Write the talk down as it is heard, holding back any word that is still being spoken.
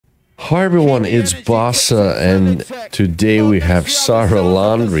Hi everyone, it's Basa, and today we have Sara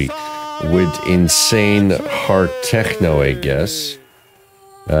Landry with insane hard techno, I guess.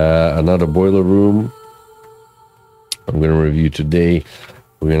 Another boiler room. I'm gonna review today.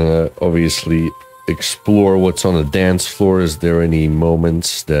 We're gonna obviously explore what's on the dance floor. Is there any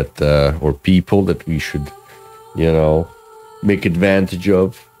moments that or people that we should, you know, make advantage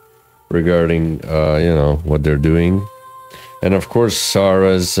of regarding you know, what they're doing? And of course,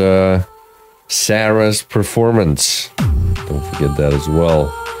 Sara's performance. Don't forget that as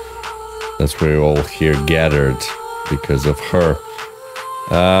well. That's why we're all here gathered, because of her.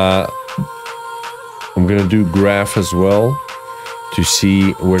 I'm gonna do graph as well to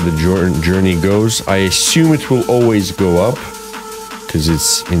see where the journey goes. I assume it will always go up because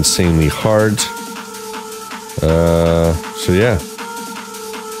it's insanely hard. So yeah,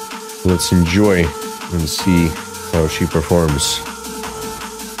 let's enjoy and see how she performs.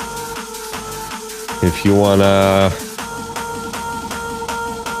 If you wanna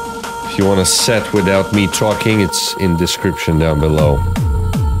set without me talking, it's in description down below.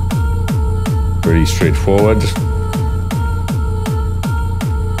 Pretty straightforward.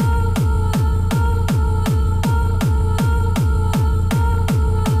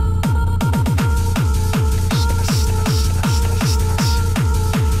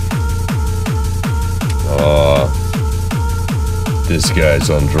 This guy's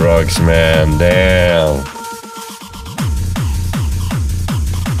on drugs, man. Damn.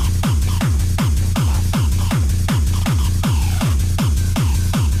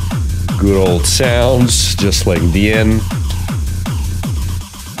 Good old sounds, just like the end.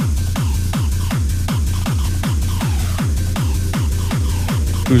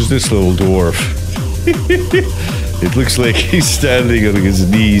 Who's this little dwarf? It looks like he's standing on his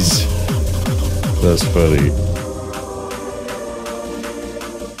knees. That's funny.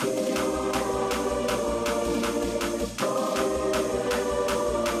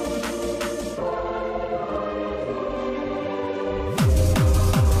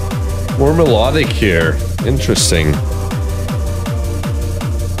 More melodic here. Interesting.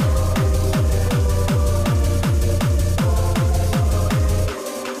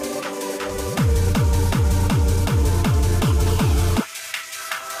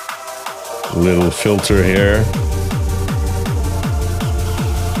 Little filter here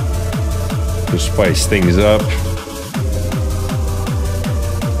to spice things up.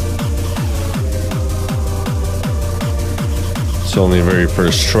 It's only the very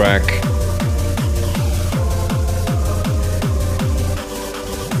first track.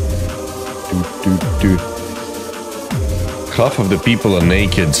 Half of the people are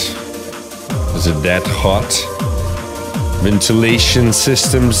naked. Is it that hot? Ventilation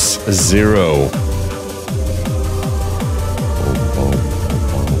systems 0.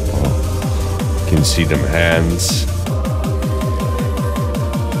 You can see them hands.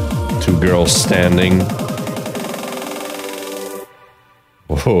 2 girls standing.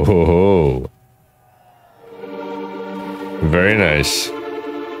 Whoa. Very nice.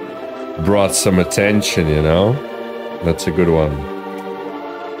 Brought some attention, you know? That's a good one.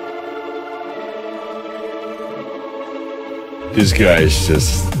 This guy's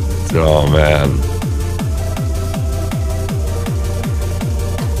just... oh, man.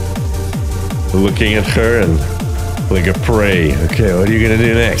 Looking at her and like a prey. Okay, what are you gonna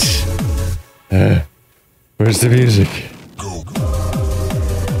do next? Where's the music?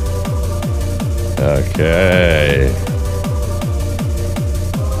 Okay.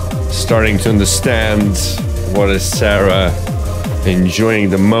 Starting to understand what is Sara enjoying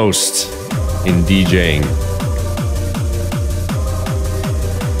the most in DJing.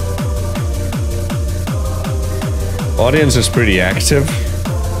 Audience is pretty active.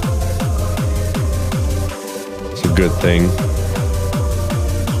 It's a good thing.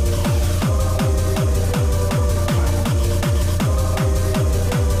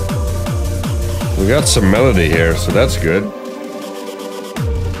 We got some melody here, so that's good.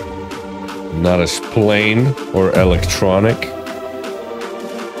 Not as plain or electronic.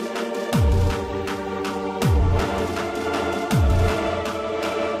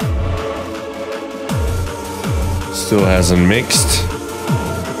 Still hasn't mixed.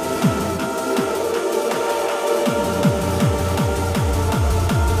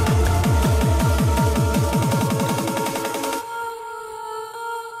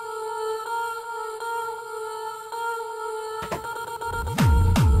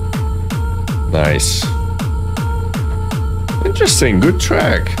 Nice. Interesting, good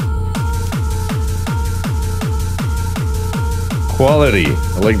track. Quality.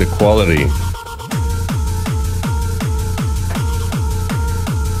 I like the quality.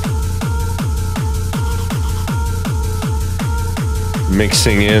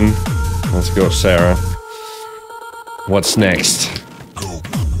 Mixing in. Let's go, Sarah. What's next?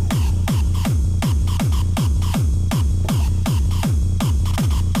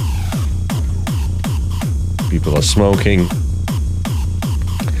 People are smoking.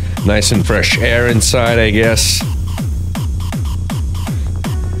 Nice and fresh air inside, I guess.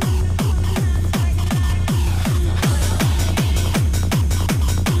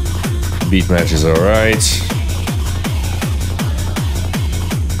 Beat match is alright.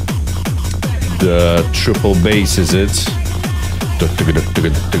 The triple bass, is it?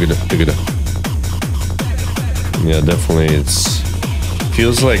 Yeah, definitely. It's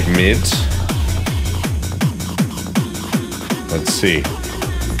feels like mid. Let's see.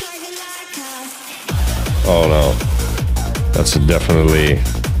 Oh no, that's definitely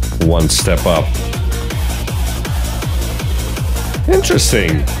one step up.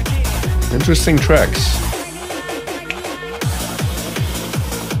 Interesting. Interesting tracks.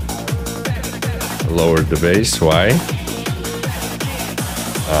 Lowered the bass. Why?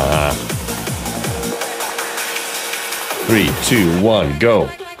 3, 2, 1, go.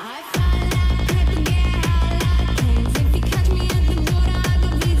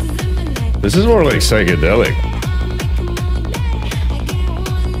 This is more like psychedelic.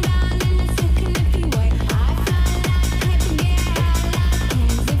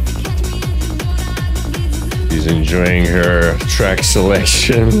 She's enjoying her track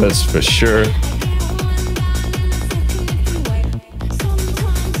selection, that's for sure.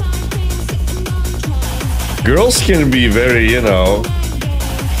 Girls can be very, you know,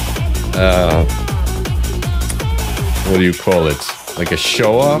 what do you call it? Like a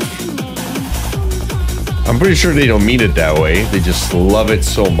show-off? I'm pretty sure they don't mean it that way. They just love it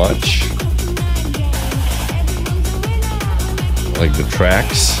so much. Like the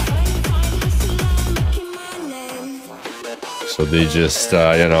tracks. So they just,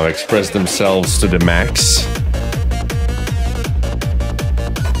 you know, express themselves to the max.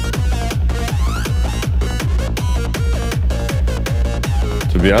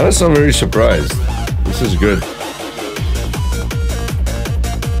 To be honest, I'm very surprised. This is good.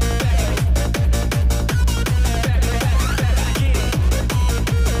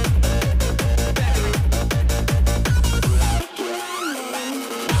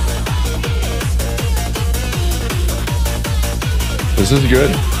 This is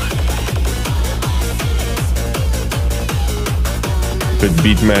good. Good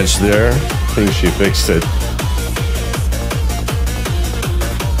beat match there. I think she fixed it.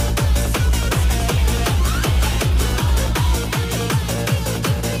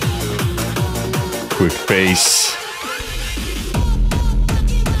 Quick pace.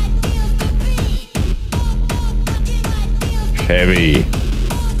 Heavy.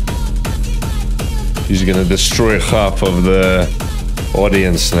 She's gonna destroy half of the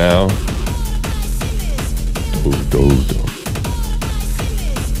audience now.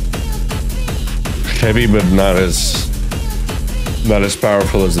 Heavy, but not as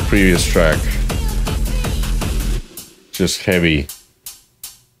powerful as the previous track. Just heavy.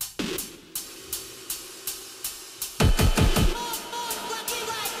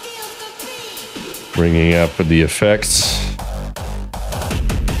 Bringing up the effects.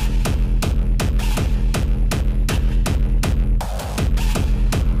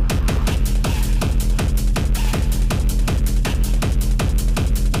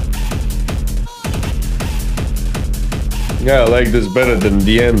 Yeah, I like this better than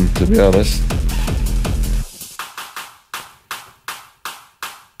the end, to be honest.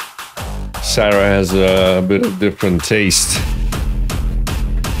 Sara has a bit of different taste.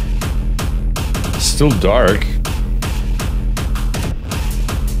 Still dark.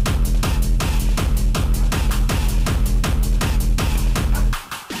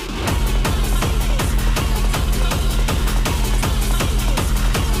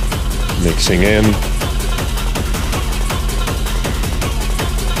 Mixing in.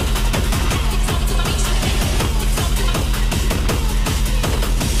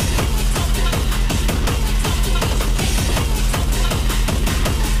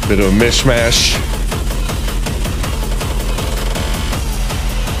 Bit of a mishmash.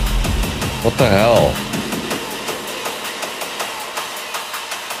 What the hell?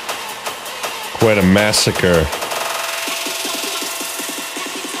 Quite a massacre.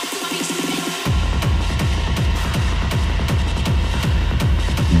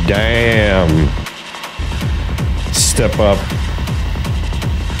 Damn. Step up.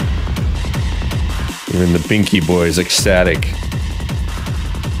 Even the Pinky Boy is ecstatic.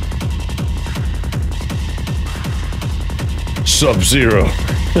 Sub-Zero.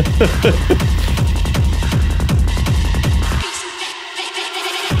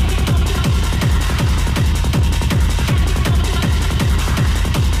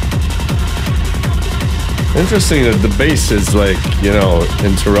 Interesting that the bass is like, you know,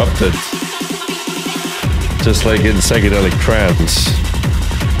 interrupted. Just like in psychedelic trance.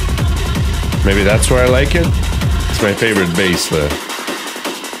 Maybe that's where I like it. It's my favorite bass there.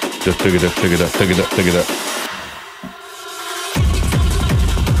 Just pick it up, pick it up, pick it up, pick it up.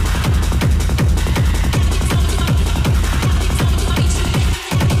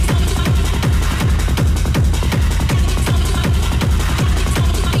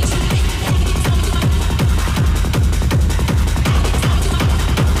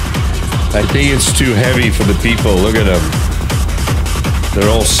 I think it's too heavy for the people. Look at them. They're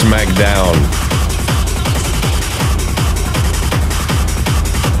all smacked down.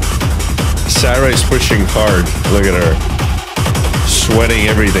 Sara is pushing hard. Look at her. Sweating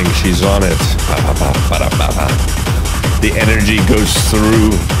everything. She's on it. The energy goes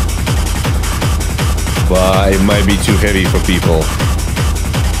through. But it might be too heavy for people.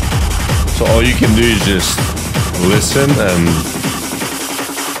 So all you can do is just listen and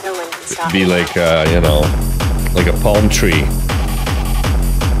be like, you know, like a palm tree,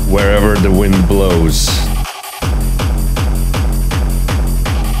 wherever the wind blows.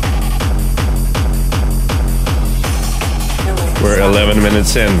 We're 11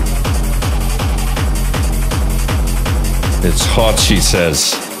 minutes in. It's hot, she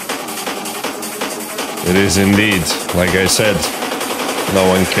says. It is indeed. Like I said, no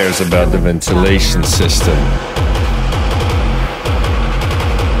one cares about the ventilation system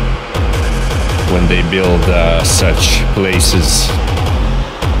when they build such places.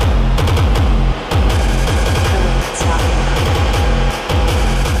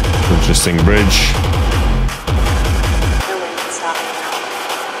 Interesting bridge.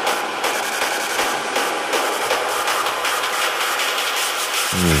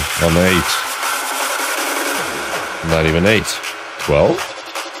 On 8. Not even 8. 12?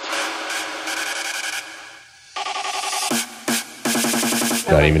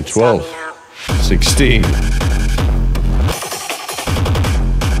 Not even 12. 16.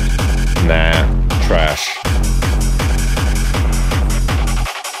 Nah, trash.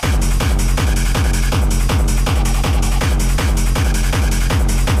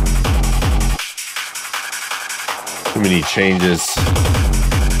 Too many changes.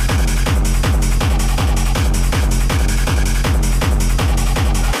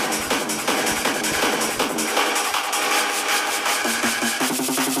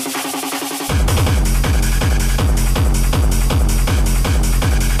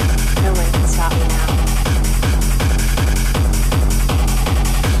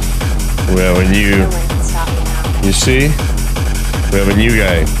 We have a new, you see? We have a new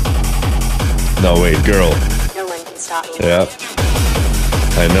guy. No, wait, girl. Yeah.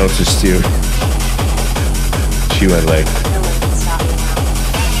 I noticed you. She went like.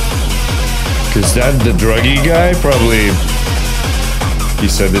 Cause that, the druggy guy, probably, he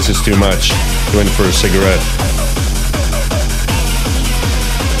said this is too much. He went for a cigarette.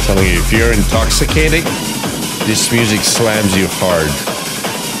 I'm telling you, if you're intoxicated, this music slams you hard.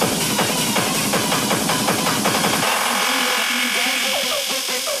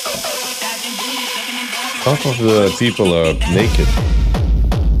 Half of the people are naked.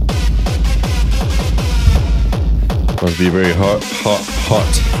 Must be very hot.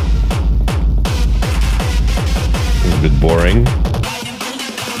 It's a bit boring.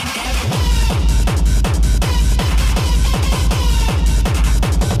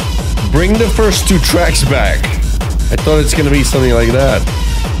 Bring the first 2 tracks back. I thought it's gonna be something like that.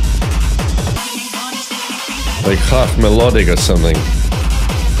 Like half melodic or something.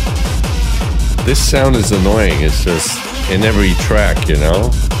 This sound is annoying. It's just in every track, you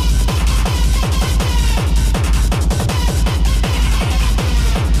know?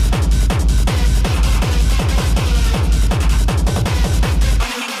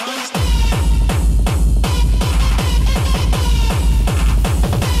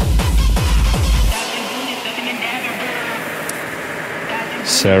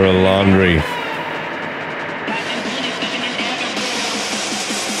 Sara Landry.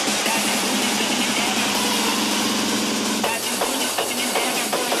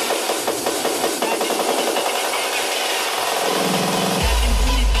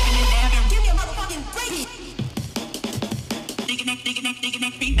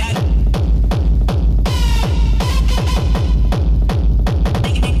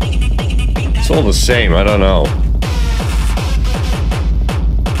 It's all the same, I don't know.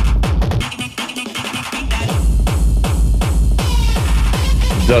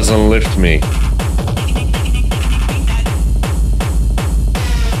 It doesn't lift me.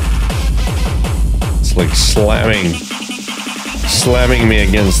 It's like slamming me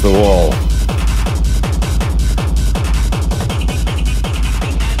against the wall.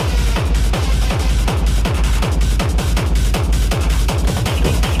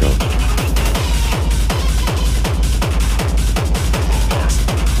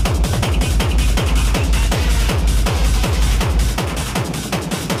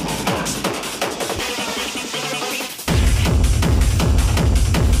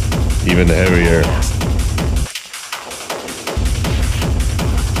 even heavier.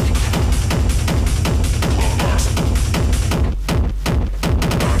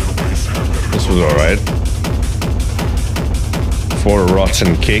 This was alright. 4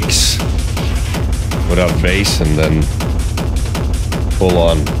 rotten kicks without bass and then full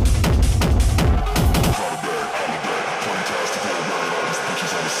on.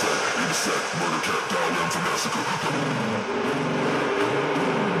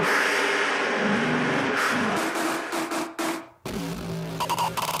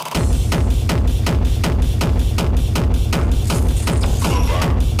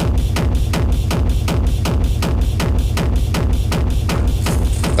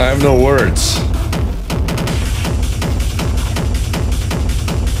 I have no words.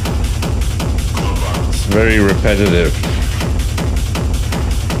 It's very repetitive.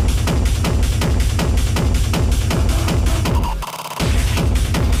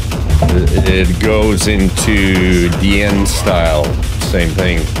 It goes into the end style, same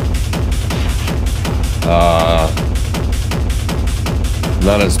thing.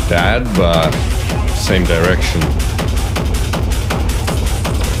 Not as bad, but same direction.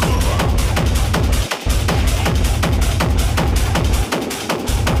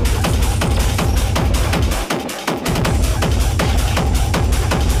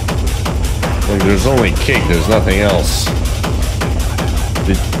 Like there's only kick, there's nothing else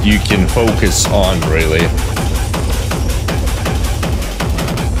that you can focus on, really.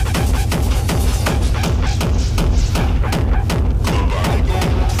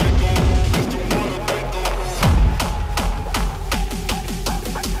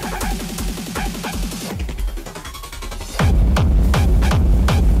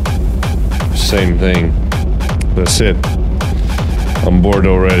 Same thing. That's it. I'm bored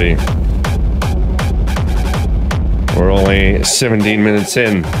already. We're only 17 minutes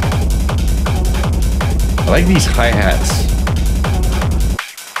in. I like these hi-hats.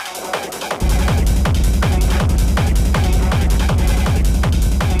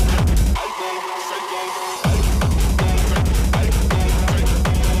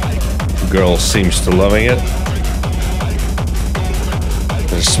 Girl seems to loving it.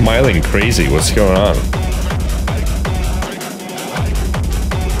 They're smiling crazy. What's going on?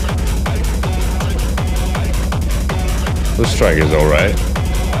 This track is alright.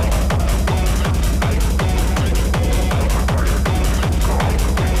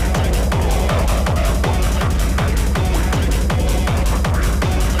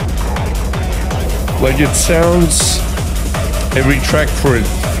 Like it sounds every track for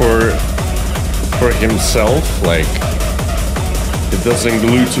himself, like it doesn't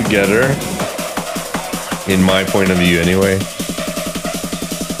glue together, in my point of view anyway.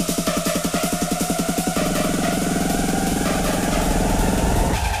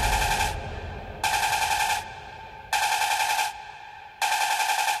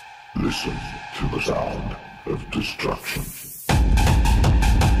 Listen to the sound of destruction.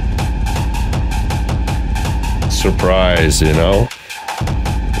 Surprise, you know?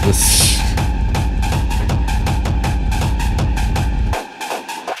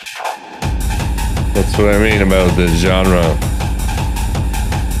 That's what I mean about this genre.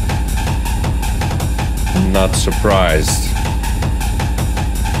 I'm not surprised.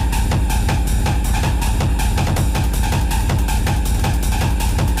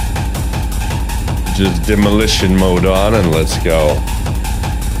 Just demolition mode on and let's go.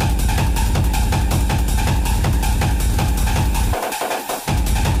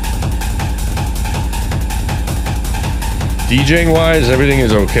 DJing wise, everything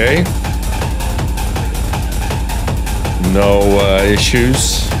is okay. No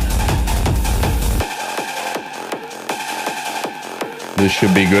issues. This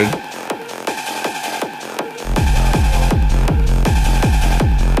should be good.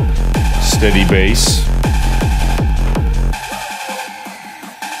 Steady bass.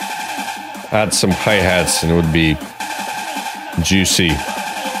 Add some hi-hats and it would be juicy.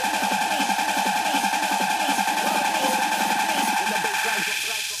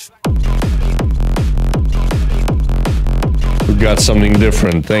 We got something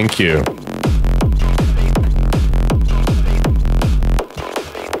different, thank you.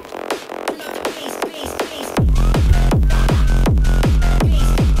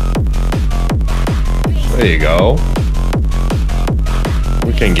 There you go.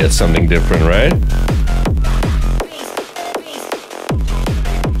 We can get something different, right?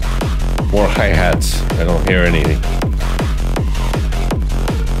 More hi-hats. I don't hear anything.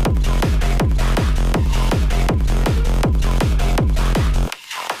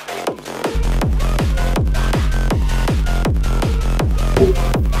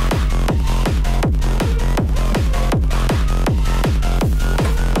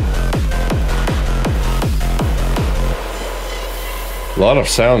 lot of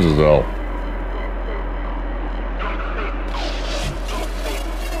sounds as well.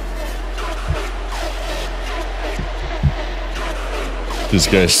 This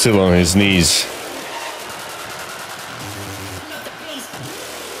guy's still on his knees.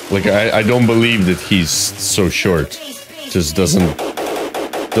 Like, I don't believe that he's so short. Just doesn't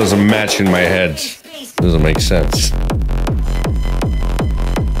match in my head. Doesn't make sense.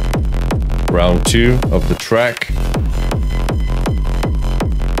 Round 2 of the track.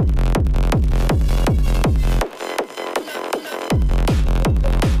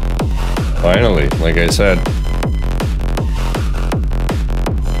 Finally, like I said.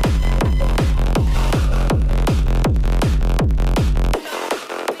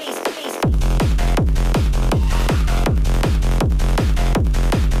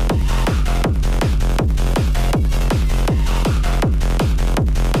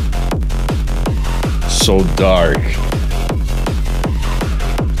 So dark.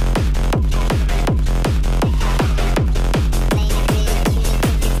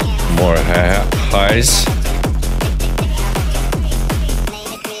 More highs.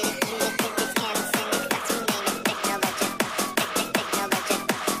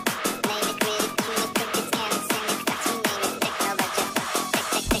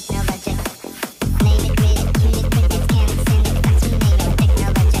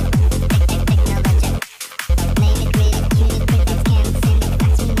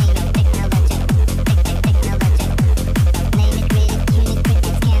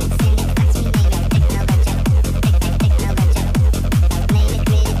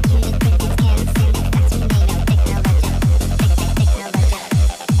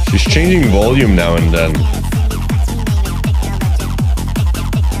 She's changing volume now and then.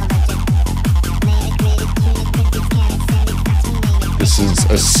 This is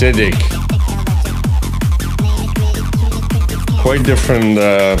acidic. Quite different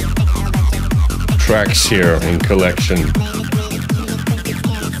tracks here in collection.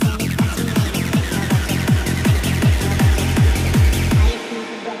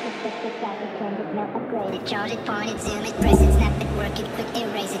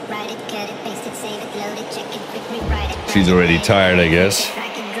 She's already tired, I guess.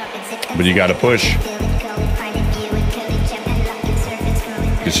 But you gotta push.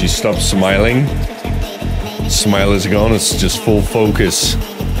 Because she stopped smiling. Smile is gone, it's just full focus.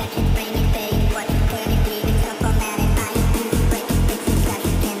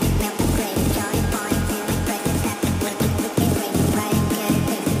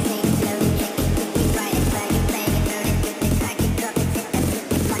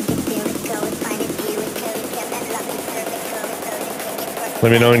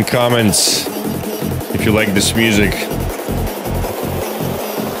 Let me know in comments if you like this music.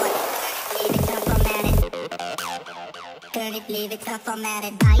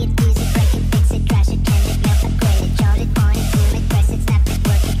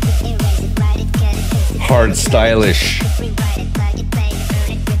 Hard, stylish.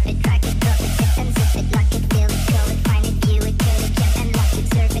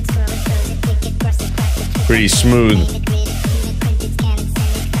 Pretty smooth.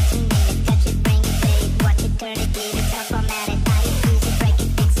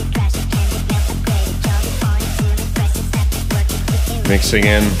 Mixing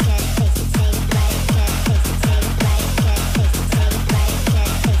in.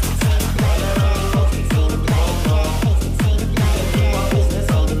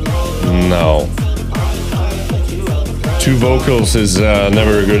 No. Two vocals is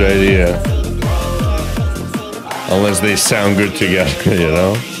never a good idea. Unless they sound good together, you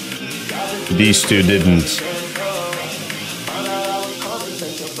know? These two didn't.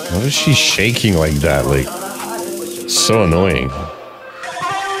 Why is she shaking like that? Like, so annoying.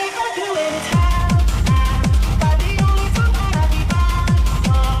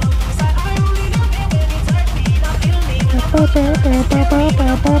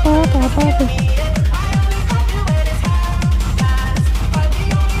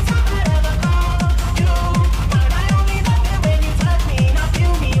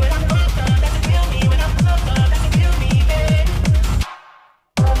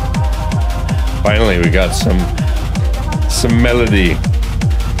 Finally, we got some melody.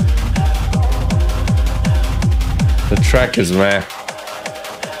 The track is meh.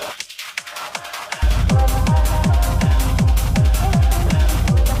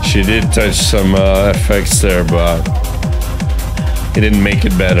 She did touch some effects there, but it didn't make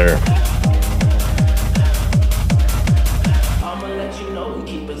it better.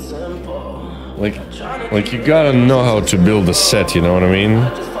 Like you gotta know how to build a set, you know what I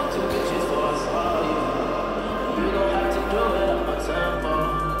mean?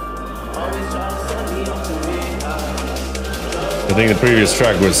 I think the previous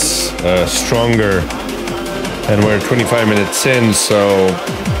track was stronger, and we're 25 minutes in, so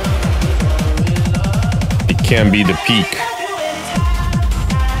it can be the peak.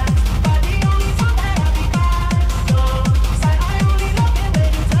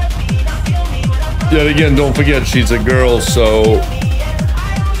 Yet again, don't forget she's a girl, so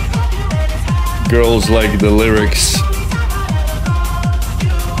girls like the lyrics.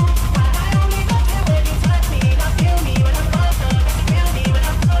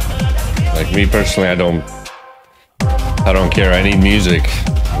 Like me personally, I don't care. I need music.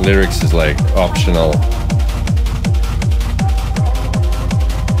 Lyrics is like optional.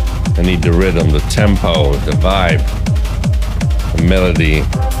 I need the rhythm, the tempo, the vibe, the melody.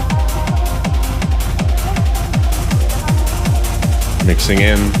 Mixing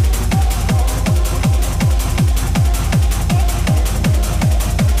in.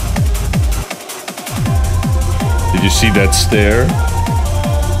 Did you see that stare?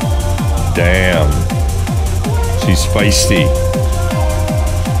 Damn. She's feisty.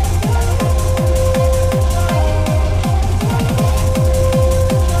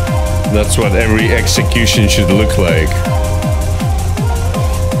 That's what every execution should look like.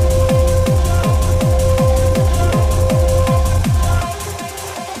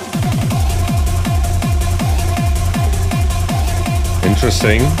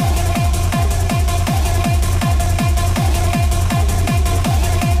 Interesting.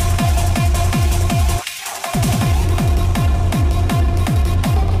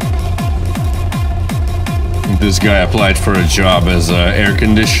 This guy applied for a job as an air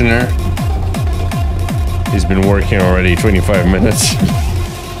conditioner. He's been working already 25 minutes.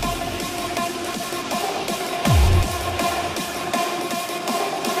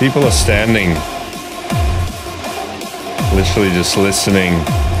 People are standing, literally just listening.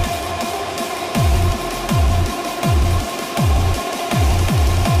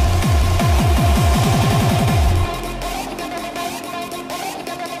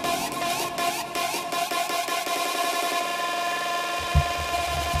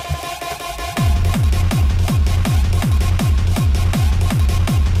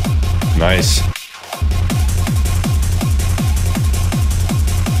 Nice.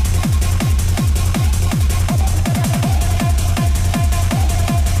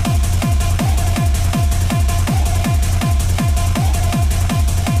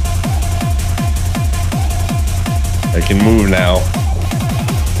 I can move now.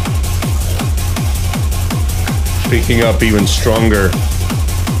 Picking up even stronger.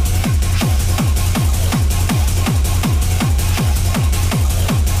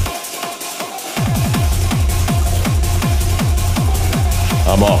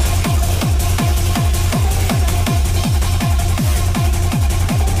 I'm off.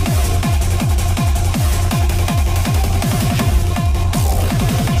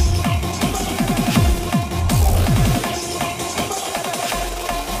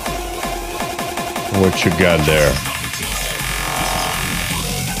 What you got there?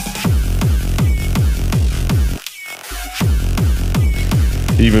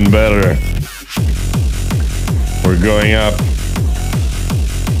 Even better. We're going up.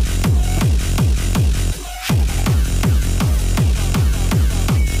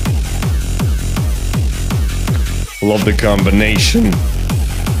 Love the combination,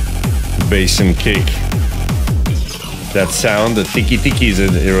 bass and kick. That sound, the tiki-tiki is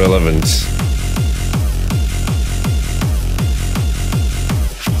irrelevant.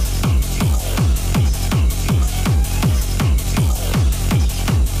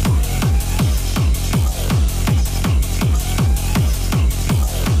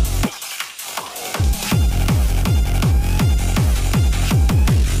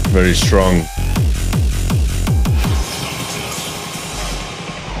 Very strong.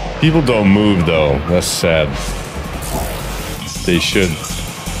 People don't move though, that's sad. They should.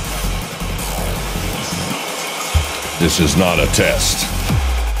 This is not a test.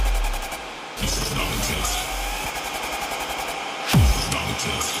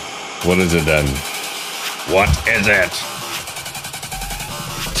 What is it then? What is it?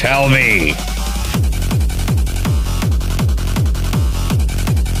 Tell me.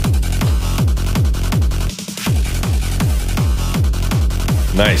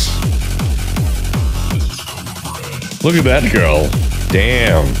 Nice. Look at that girl.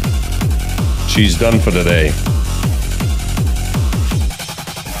 Damn. She's done for the day.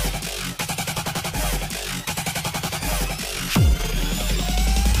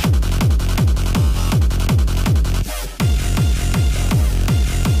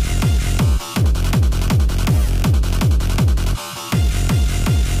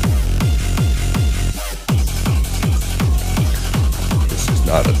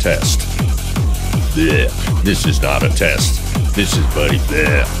 test. Blech. This is not a test. This is buddy.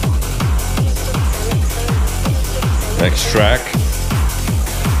 Blech. Next track.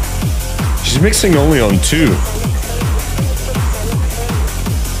 She's mixing only on 2.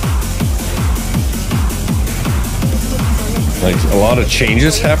 Like a lot of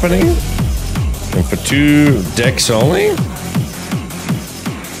changes happening. And for 2 decks only?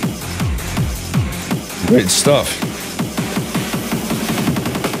 Great stuff.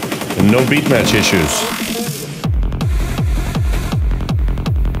 And no beat match issues.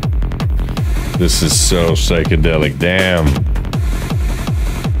 This is so psychedelic, damn.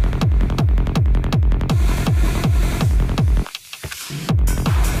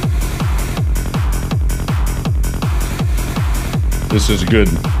 This is good.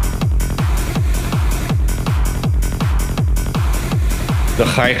 The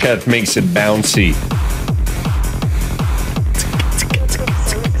hi-hat makes it bouncy.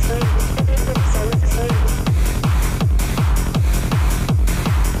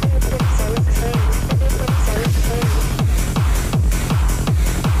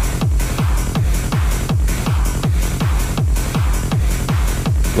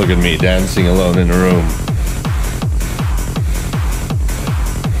 Look at me dancing alone in a room.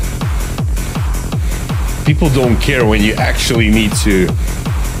 People don't care when you actually need to,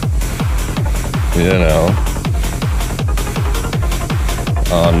 you know.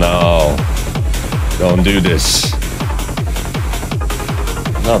 Oh no. Don't do this.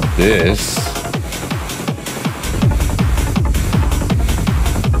 Not this.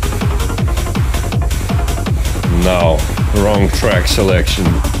 No. Wrong track selection.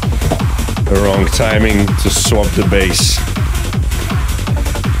 The wrong timing to swap the bass.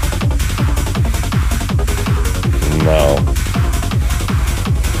 No.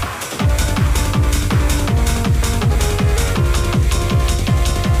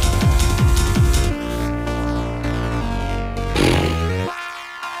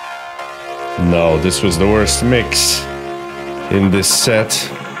 No, this was the worst mix in this set.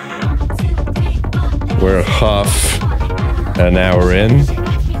 We're half an hour in.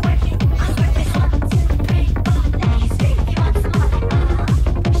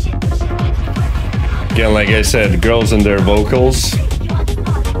 Again, like I said, girls and their vocals.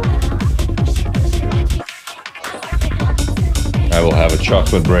 I will have a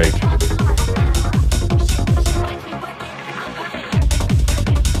chocolate break.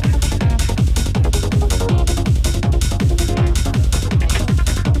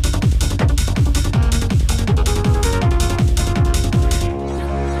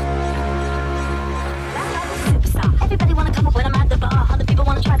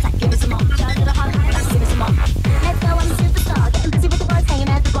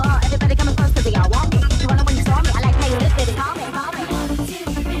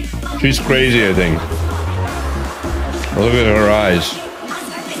 She's crazy, I think. Look at her eyes.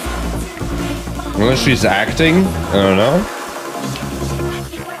 Unless she's acting, I don't know.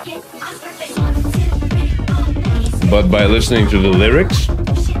 But by listening to the lyrics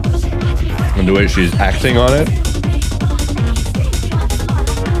and the way she's acting on it,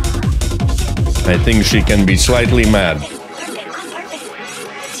 I think she can be slightly mad.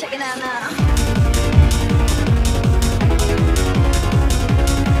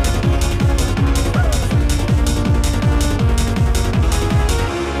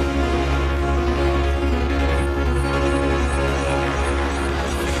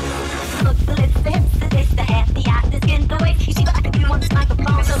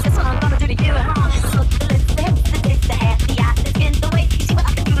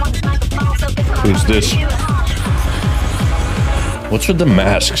 Who's this? What's with the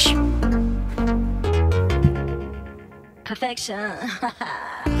masks? Perfection.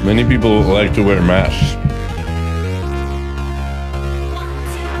 Many people like to wear masks.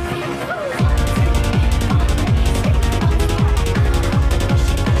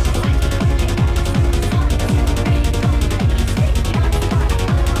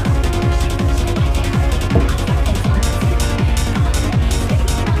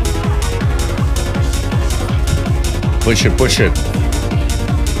 Push it, push it.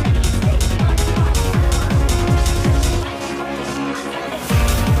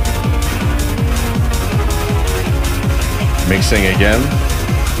 Mixing again.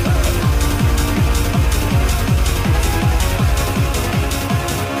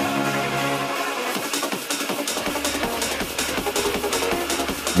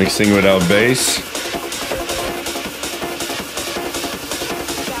 Mixing without bass.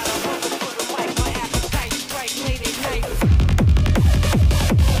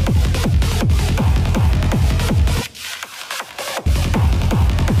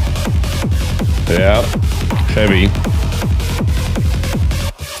 heavy.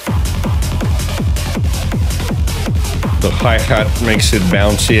 The hi-hat makes it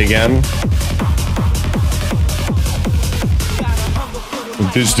bouncy again.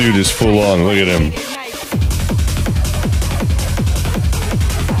 This dude is full on, look at him.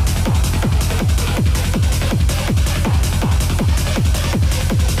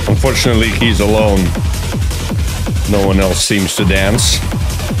 Unfortunately, he's alone. No one else seems to dance.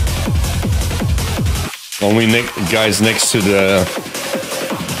 Only guys next to the...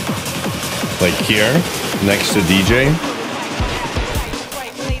 like here, next to DJ.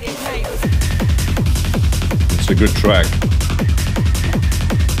 It's a good track.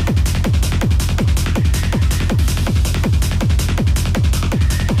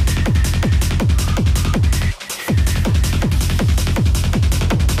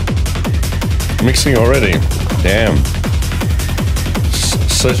 Mixing already. Damn.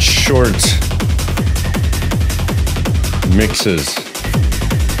 Such short mixes.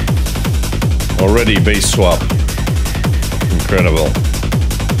 Already bass swap. Incredible.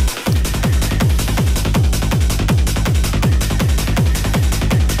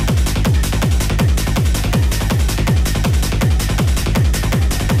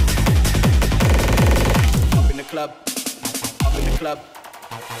 Up in the club. Up in the club.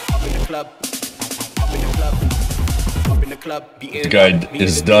 Up in the club. The guy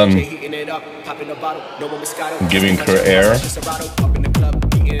is done giving her air.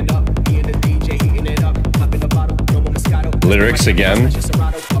 Lyrics again.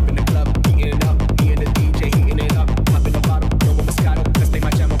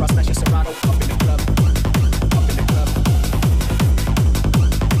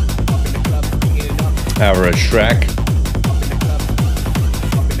 Average track.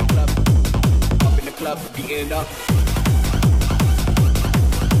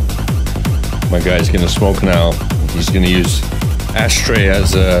 My guy's gonna smoke now. He's gonna use ashtray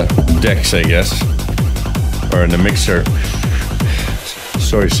as a Dex, I guess. Or in the mixer.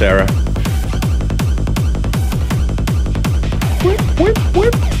 Sorry, Sarah.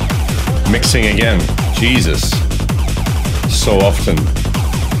 Mixing again. Jesus. So often.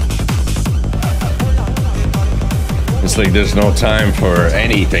 It's like there's no time for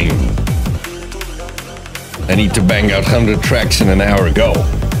anything. I need to bang out 100 tracks in an hour. Go.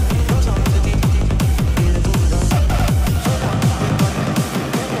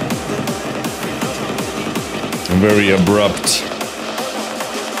 Very abrupt.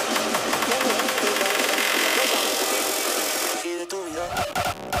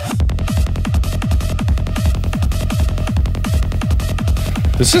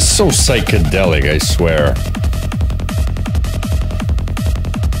 This is so psychedelic, I swear.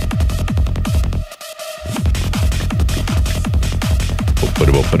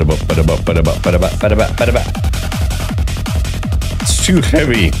 It's too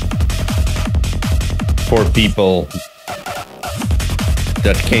heavy for people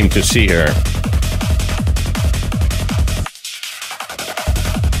that came to see her.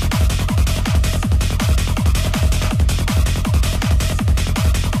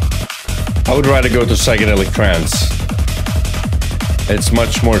 I would rather go to psychedelic trance. It's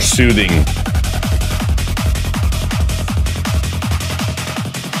much more soothing.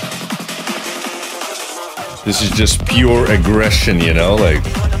 This is just pure aggression, you know, like...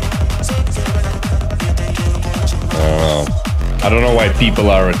 I don't know why people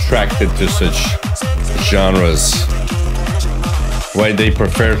are attracted to such genres. Why they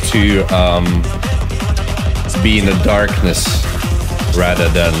prefer to be in the darkness rather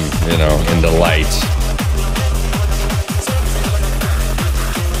than, you know, in the light.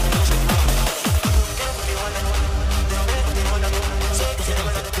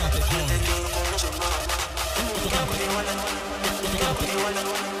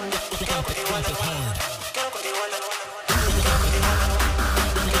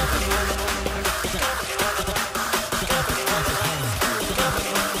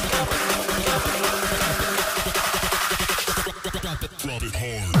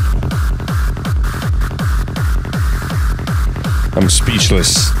 I'm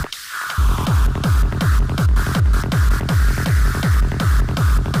speechless.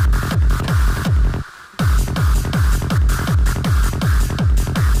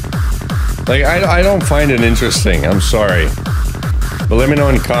 Like, I don't find it interesting. I'm sorry. But let me know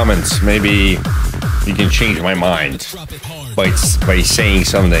in the comments. Maybe you can change my mind by saying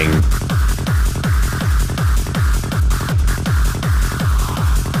something.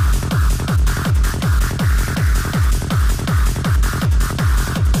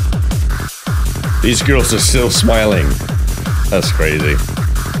 These girls are still smiling. That's crazy.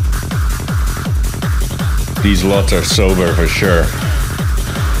 These lots are sober for sure.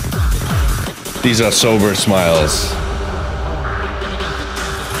 These are sober smiles.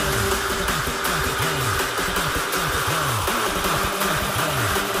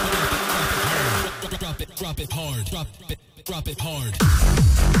 Drop it hard. Drop it hard.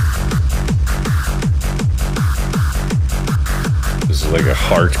 This is like a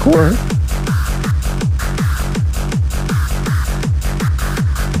hardcore.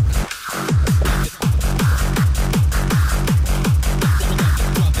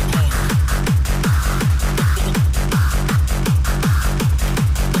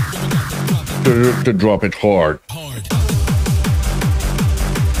 To drop it hard.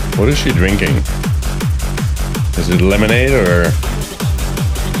 What is she drinking? Is it lemonade or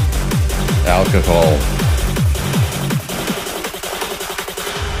alcohol?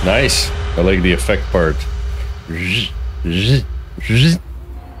 Nice. I like the effect part. That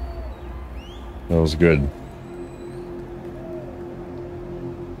was good.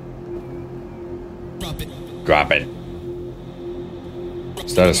 Drop it.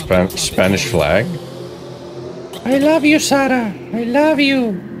 Is that a Spanish flag? I love you, Sara. I love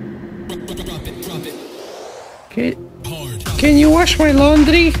you. Can you wash my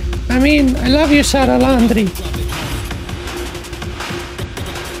laundry? I mean, I love you, Sara Landry.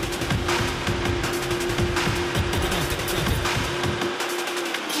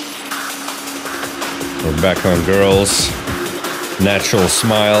 We're back on girls. Natural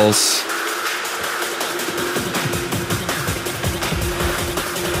smiles.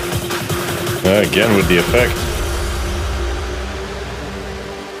 Again with the effect.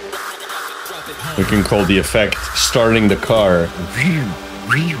 We can call the effect starting the car.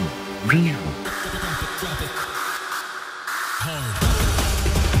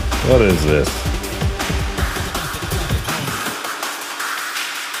 What is this?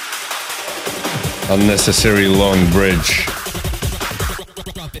 Unnecessary long bridge.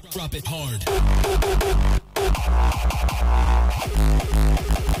 Drop it hard.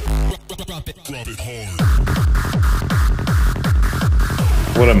 Drop it hard.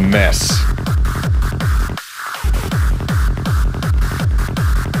 What a mess.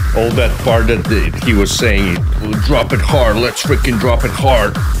 All that part that he was saying, drop it hard, let's freaking drop it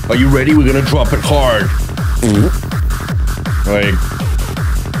hard. Are you ready? We're gonna drop it hard. Like,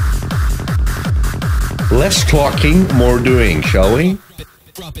 less talking, more doing, shall we?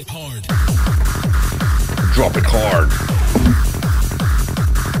 Drop it hard. Drop it hard.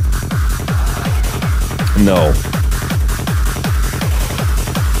 No.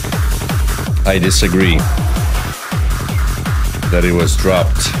 I disagree that it was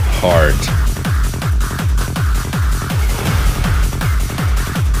dropped hard.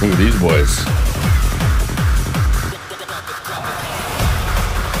 Look at these boys.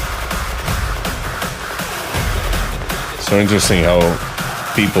 So interesting how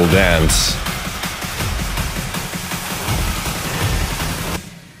people dance.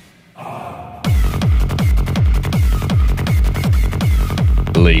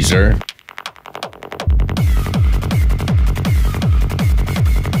 Laser.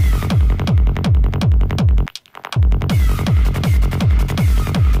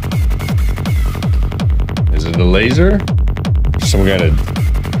 Is it a laser? Some kind of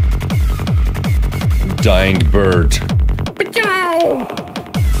dying bird.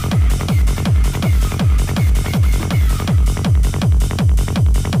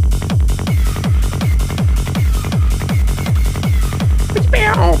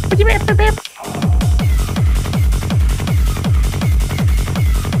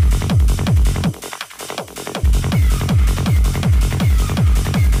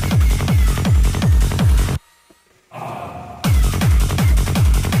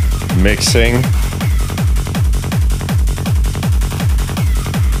 Mixing.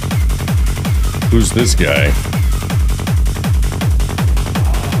 Who's this guy?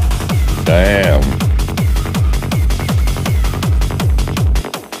 Damn.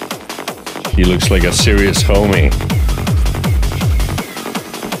 He looks like a serious homie.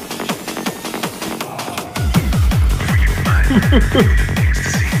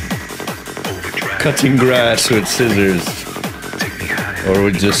 Cutting grass with scissors. Or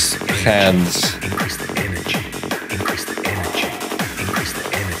with just hands.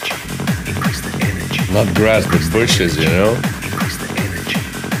 Not grass, but bushes, you know?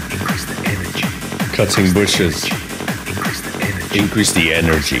 Cutting bushes. Increase the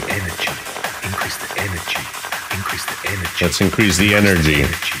energy. Let's increase the energy.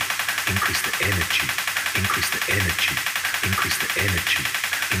 Increase the energy. Increase the energy. Increase the energy.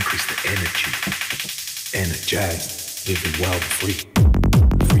 Increase the energy. Energize. Live the wild free.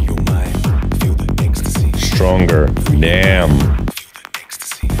 Free your mind. Feel the ecstasy. stronger. Damn.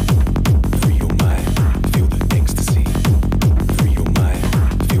 Ecstasy. Free your mind. Feel the ecstasy. Free your mind.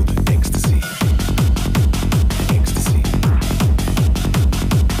 Feel the ecstasy.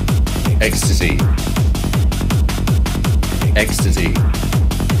 Ecstasy. Ecstasy. Ecstasy.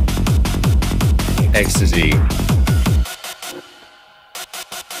 Ecstasy.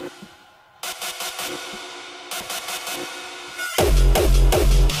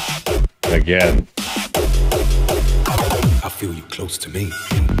 Again. I feel you close to me.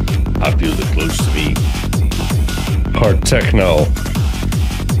 I feel it close to me. Hard techno.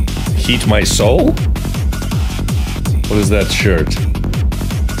 Heat my soul? What is that shirt?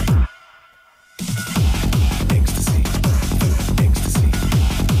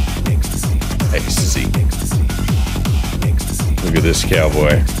 Ecstasy. Look at this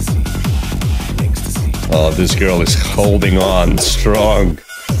cowboy. Oh, this girl is holding on strong.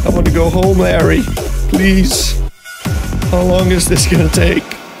 I want to go home, Larry. Please. How long is this gonna take?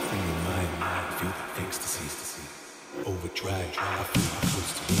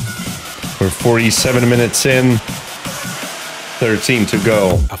 We're 47 minutes in. 13 to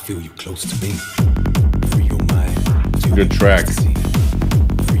go. I feel you close to me. Free your mind. It's a good track.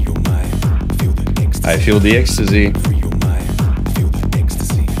 Free your mind. Feel the ecstasy. I feel the ecstasy. Free your mind. Feel the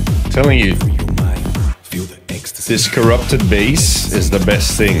ecstasy. I'm telling you, Free your mind. Feel the ecstasy. this corrupted bass is the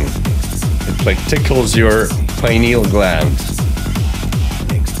best thing. It like tickles your pineal gland.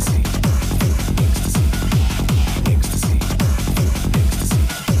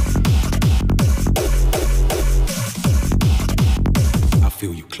 I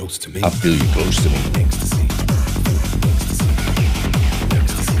feel you close to me. I feel you close to me.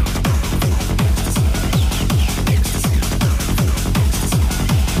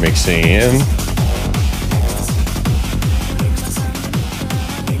 Mixing in.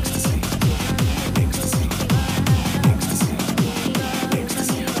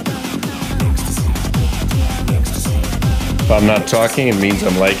 If I'm not talking, it means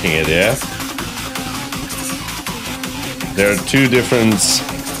I'm liking it, yeah? There are two different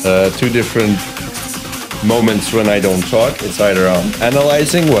moments when I don't talk. It's either I'm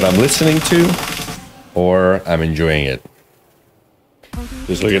analyzing what I'm listening to, or I'm enjoying it.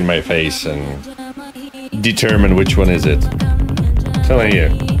 Just look at my face and determine which one is it. I'm telling you,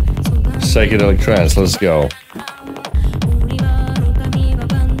 psychedelic trance. Let's go.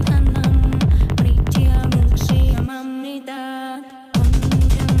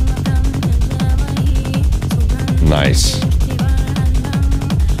 Nice.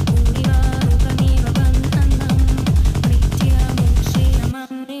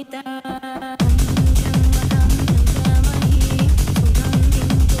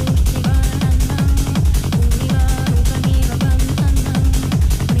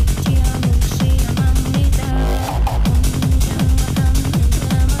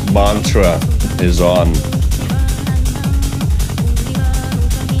 Mantra is on.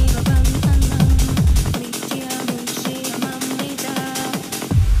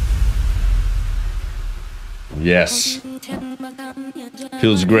 Yes.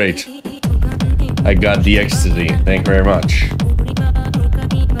 Feels great. I got the ecstasy. Thank you very much.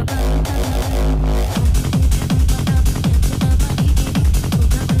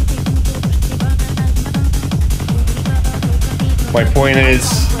 My point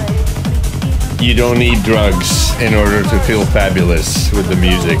is, you don't need drugs in order to feel fabulous with the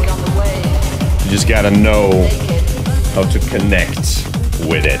music. You just gotta know how to connect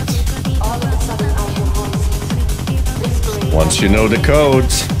with it. Once you know the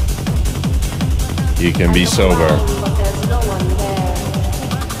codes, you can be sober.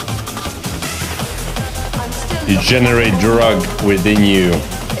 You generate drug within you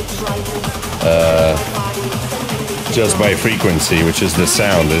just by frequency, which is the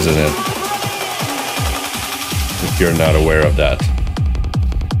sound, isn't it? If you're not aware of that.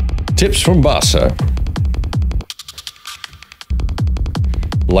 Tips from Basa.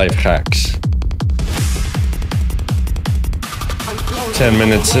 Life hacks. 10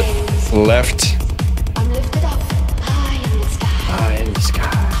 minutes left. I'm lifted up high in the sky. High in the sky.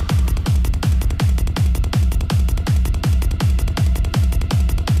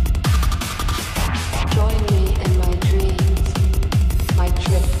 Join me in my dreams, my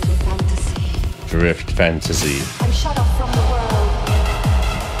trip to fantasy. Drift fantasy. I'm shut off from the world.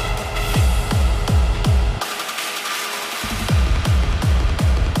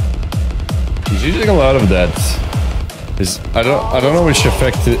 He's using a lot of that. I don't know which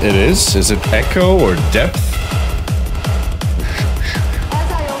effect it is. Is it echo or depth?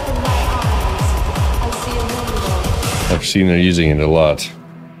 As I open my eyes, I see a new world. I've seen her using it a lot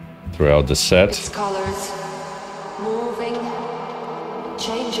throughout the set. Its colors,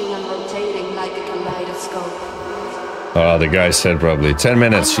 Oh, the guy said probably 10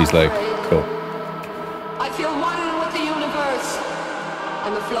 minutes. She's like, cool. I feel one with the universe.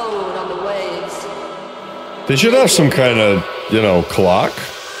 I'm afloat on the waves. They should have some kind of, you know, clock.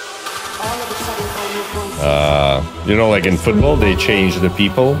 All of a sudden I hear voices. You know, like in football, they change the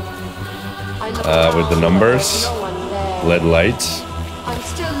people I look with the around, numbers, no one there. LED lights. I'm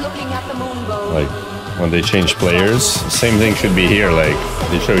still looking at the moonbow. Like when they change players, same thing should be here. Like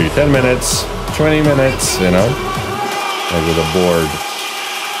they show you 10 minutes, 20 minutes, you know, like with a board.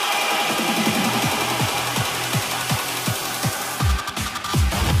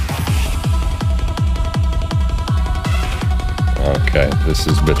 Okay, this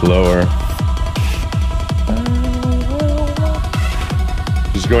is a bit lower.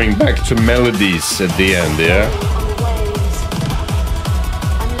 She's going back to melodies at the end, yeah? On the waves.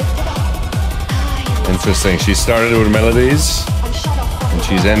 I'm lifted up. High. Interesting. She started with melodies I'm shut off from and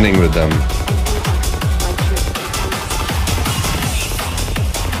she's ending with them. my trip to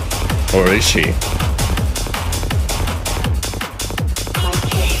fantasy. Or is she? My trip to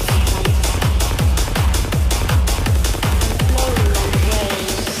fantasy.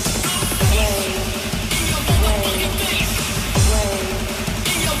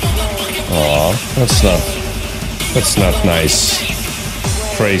 Aw, that's not nice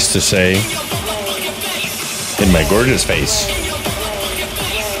phrase to say in my gorgeous face.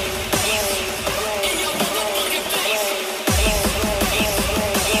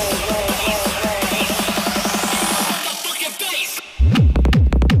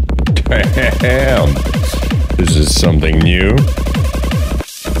 Damn, this is something new.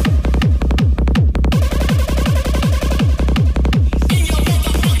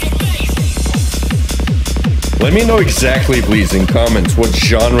 Let me know exactly, please, in comments, what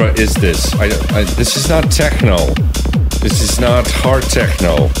genre is this? This is not techno. This is not hard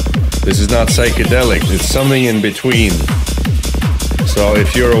techno. This is not psychedelic. It's something in between. So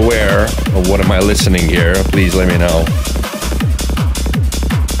if you're aware of what am I listening here, please let me know.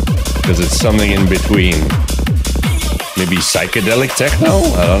 Because it's something in between. Maybe psychedelic techno?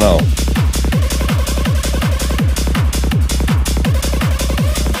 I don't know.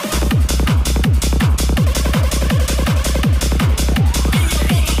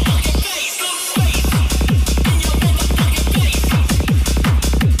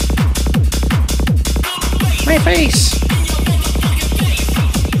 My face.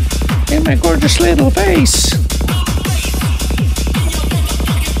 In my gorgeous little face.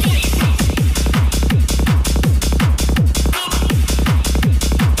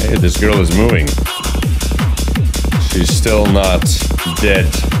 Hey, this girl is moving. She's still not dead.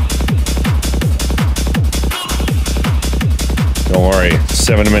 Don't worry,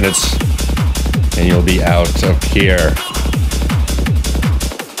 7 minutes and you'll be out of here.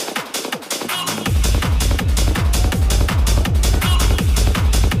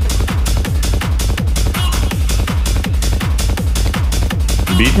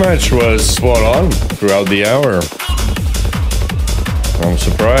 Beat match was spot on throughout the hour. I'm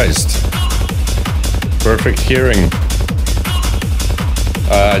surprised. Perfect hearing.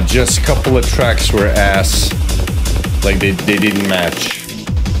 Just a couple of tracks were ass. Like they didn't match.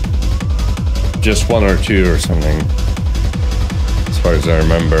 Just one or two or something. As far as I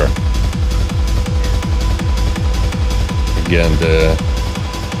remember. Again,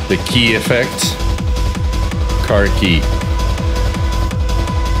 the key effect. Car key.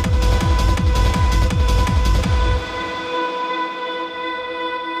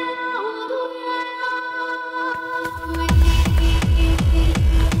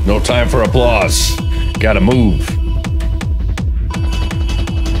 No time for applause. Gotta move.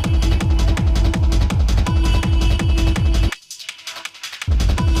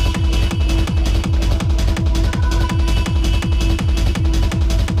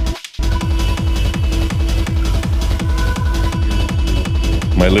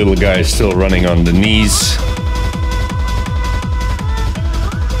 My little guy is still running on the knees.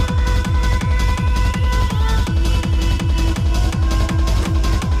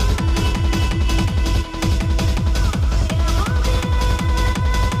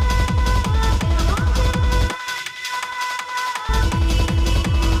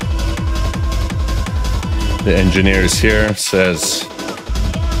 The engineers here says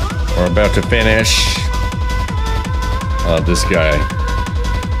we're about to finish. This guy,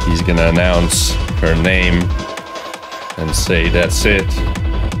 he's gonna announce her name and say that's it.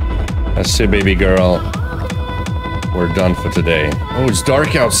 That's it, baby girl. We're done for today. Oh, it's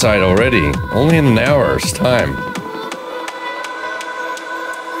dark outside already. Only in an hour's time.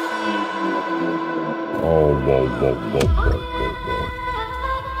 Oh, whoa, whoa, whoa, whoa, whoa, whoa.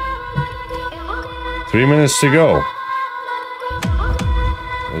 3 minutes to go.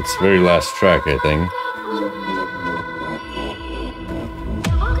 It's very last track, I think.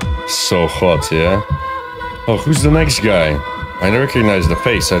 So hot, yeah? Oh, who's the next guy? I recognize the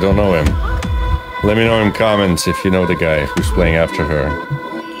face, I don't know him. Let me know in comments if you know the guy who's playing after her.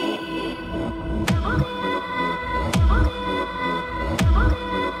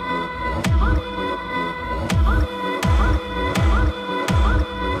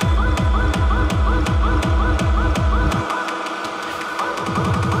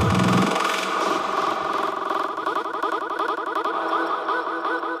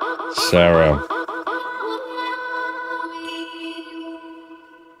 Sara.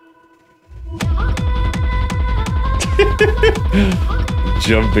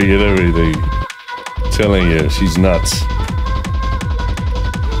 Jumping and everything. Telling you, she's nuts.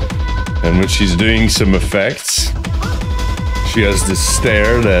 And when she's doing some effects, she has this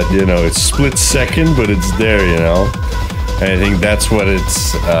stare that, you know, it's split second, but it's there, you know. And I think that's what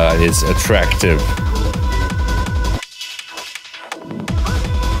it's is attractive.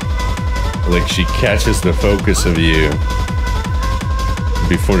 Like she catches the focus of you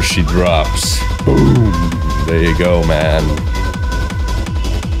before she drops. Boom! There you go, man.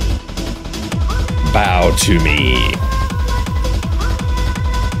 Bow to me.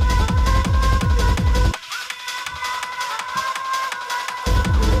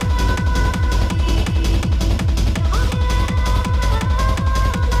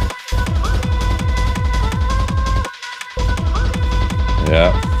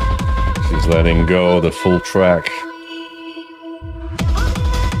 Yeah. She's letting go the full track.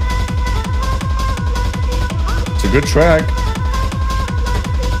 It's a good track.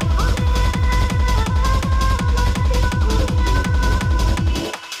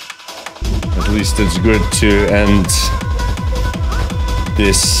 At least it's good to end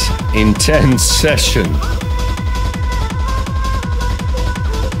this intense session.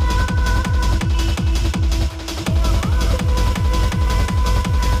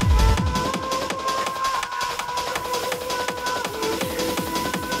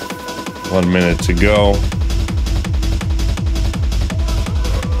 One minute to go.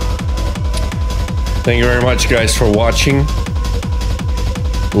 Thank you very much, guys, for watching.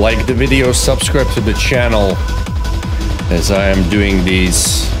 Like the video, subscribe to the channel, as I am doing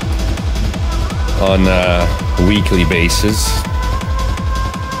these on a weekly basis.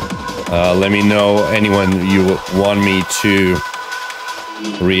 Let me know anyone you want me to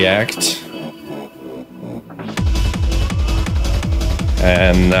react.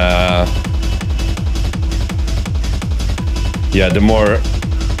 And yeah, the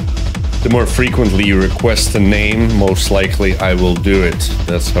more frequently you request a name, most likely I will do it.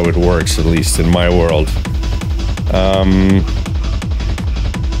 That's how it works, at least in my world.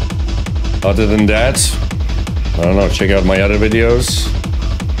 Other than that, I don't know, check out my other videos.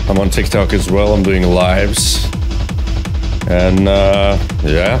 I'm on TikTok as well, I'm doing lives. And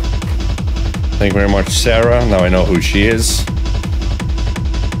yeah, thank you very much, Sara. Now I know who she is.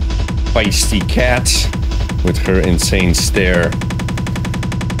 Feisty cat with her insane stare.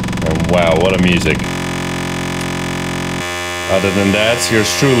 And wow, what a music. Other than that,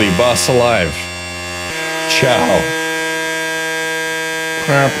 yours truly, Basa Live. Ciao.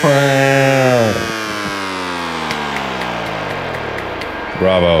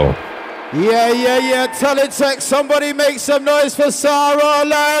 Bravo. Yeah. Teletech, somebody make some noise for Sara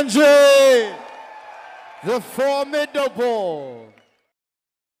Landry. The formidable.